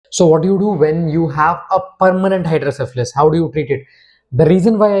So what do you do when you have a permanent hydrocephalus? How do you treat it? The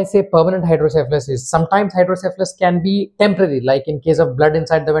reason why I say permanent hydrocephalus is sometimes hydrocephalus can be temporary, like in case of blood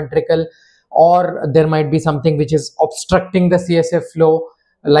inside the ventricle, or there might be something which is obstructing the CSF flow,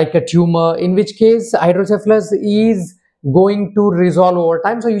 like a tumor, in which case hydrocephalus is going to resolve over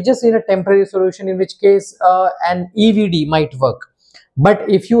time. So you just need a temporary solution, in which case an EVD might work. But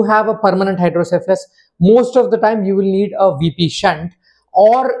if you have a permanent hydrocephalus, most of the time you will need a VP shunt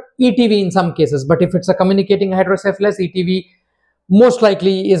or ETV in some cases. But if it's a communicating hydrocephalus, ETV most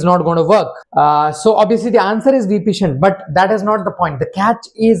likely is not going to work. So obviously the answer is VP shunt, but that is not the point. The catch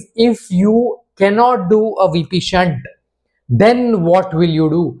is, if you cannot do a VP shunt, then what will you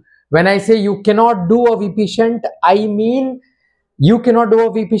do? When I say you cannot do a VP shunt, I mean you cannot do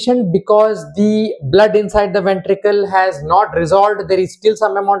a VP shunt because the blood inside the ventricle has not resolved. There is still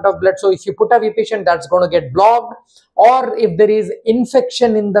some amount of blood. So if you put a VP shunt, that's going to get blocked. Or if there is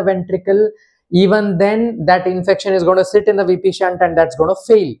infection in the ventricle, even then that infection is going to sit in the VP shunt and that's going to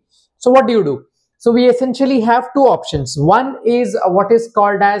fail. So what do you do? So we essentially have two options. One is what is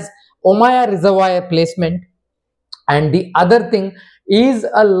called as Ommaya reservoir placement, and the other thing is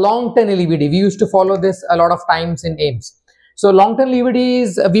a long-term LVD. We used to follow this a lot of times in AIIMS. So long-term EVD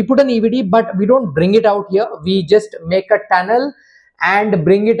is, we put an EVD, but we don't bring it out here. We just make a tunnel and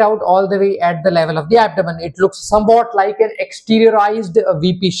bring it out all the way at the level of the abdomen. It looks somewhat like an exteriorized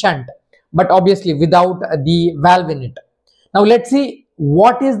VP shunt, but obviously without the valve in it. Now let's see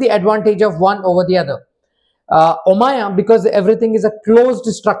what is the advantage of one over the other. Ommaya, because everything is a closed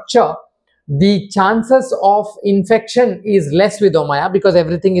structure, the chances of infection is less with Ommaya because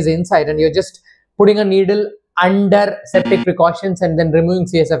everything is inside and you're just putting a needle under septic precautions and then removing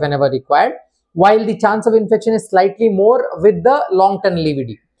CSF whenever required, while the chance of infection is slightly more with the long-term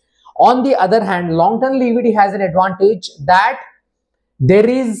LVD. On the other hand, long-term LVD has an advantage that there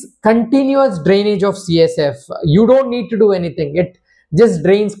is continuous drainage of CSF. You don't need to do anything. It just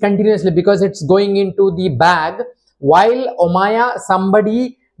drains continuously because it's going into the bag, while Ommaya,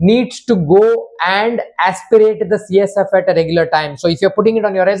 somebody needs to go and aspirate the CSF at a regular time. So if you're putting it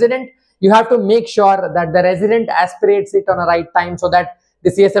on your resident, you have to make sure that the resident aspirates it on a right time so that the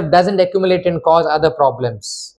CSF doesn't accumulate and cause other problems.